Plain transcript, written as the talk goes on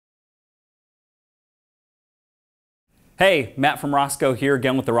Hey, Matt from Rosco here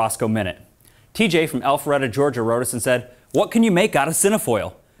again with the Rosco Minute. TJ from Alpharetta, Georgia wrote us and said, what can you make out of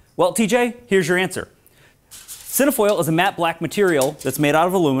Cinefoil? Well, TJ, here's your answer. Cinefoil is a matte black material that's made out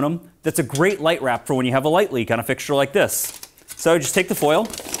of aluminum that's a great light wrap for when you have a light leak on a fixture like this. So just take the foil,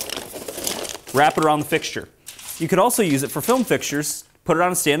 wrap it around the fixture. You could also use it for film fixtures, put it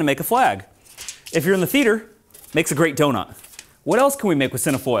on a stand and make a flag. If you're in the theater, makes a great donut. What else can we make with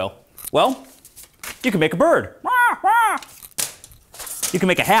Cinefoil? Well, you can make a bird. You can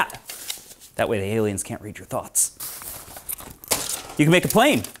make a hat. That way the aliens can't read your thoughts. You can make a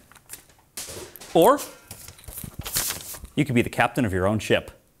plane. Or you can be the captain of your own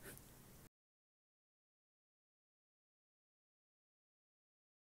ship.